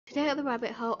Today at the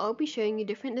rabbit hole, I'll be showing you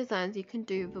different designs you can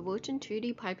do with the Wilton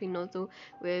 2D piping nozzle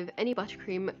with any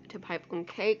buttercream to pipe on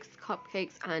cakes,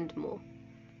 cupcakes and more.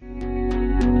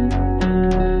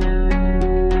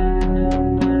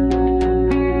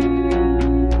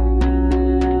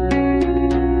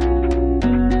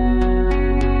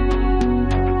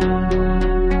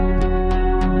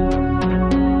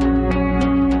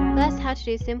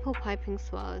 To do simple piping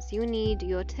swirls, you'll need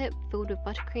your tip filled with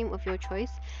buttercream of your choice,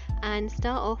 and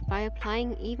start off by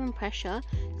applying even pressure.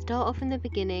 Start off in the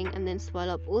beginning and then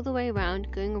swirl up all the way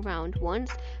around, going around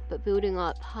once but building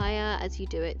up higher as you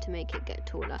do it to make it get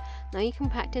taller. Now you can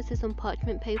practice this on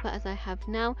parchment paper as I have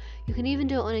now. You can even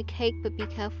do it on a cake, but be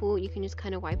careful, you can just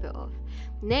kind of wipe it off.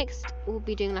 Next we'll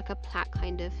be doing like a plaque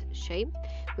kind of shape,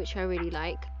 which I really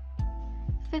like.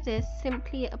 For this,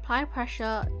 simply apply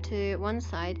pressure to one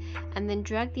side and then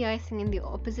drag the icing in the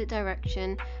opposite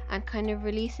direction and kind of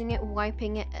releasing it,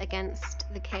 wiping it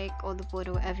against the cake or the board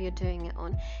or whatever you're doing it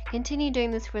on. Continue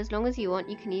doing this for as long as you want.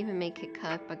 You can even make it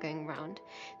curved by going round.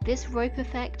 This rope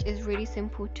effect is really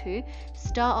simple too.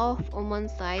 Start off on one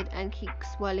side and keep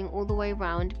swirling all the way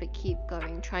around, but keep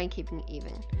going, try and keeping it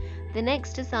even. The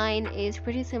next design is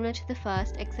pretty similar to the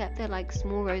first, except they're like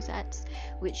small rosettes,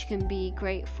 which can be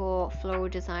great for floral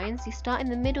designs. You start in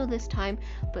the middle this time,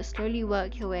 but slowly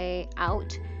work your way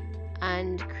out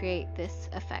and create this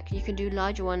effect. You can do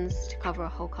larger ones to cover a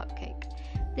whole cupcake.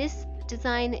 This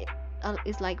design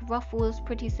is like ruffles,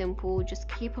 pretty simple. Just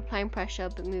keep applying pressure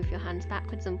but move your hands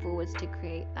backwards and forwards to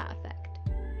create that effect.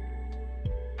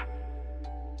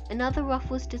 Another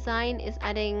ruffles design is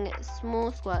adding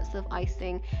small squirts of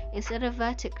icing. Instead of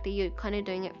vertically, you're kind of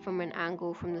doing it from an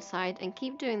angle from the side, and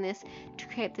keep doing this to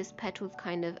create this petals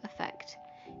kind of effect.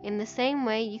 In the same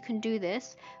way, you can do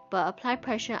this, but apply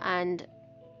pressure and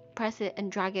press it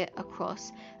and drag it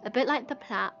across, a bit like the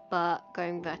plait but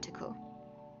going vertical.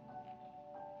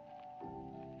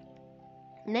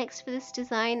 Next for this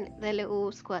design, they're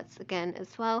little squirts again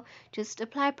as well. Just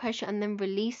apply pressure and then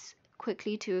release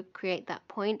quickly to create that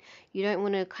point. You don't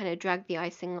want to kind of drag the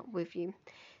icing up with you.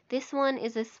 This one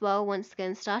is a swirl, once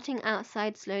again starting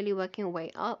outside, slowly working your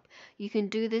way up. You can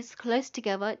do this close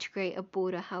together to create a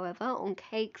border, however, on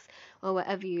cakes or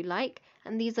whatever you like,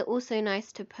 and these are also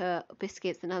nice to put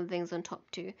biscuits and other things on top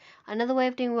too. Another way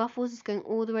of doing ruffles is going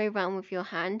all the way around with your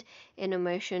hand in a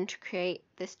motion to create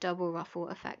this double ruffle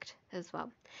effect as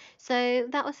well. So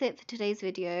that was it for today's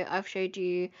video. I've showed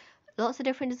you lots of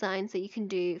different designs that you can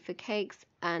do for cakes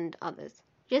and others.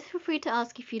 Just feel free to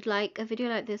ask if you'd like a video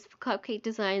like this for cupcake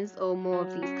designs or more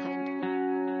of these kind.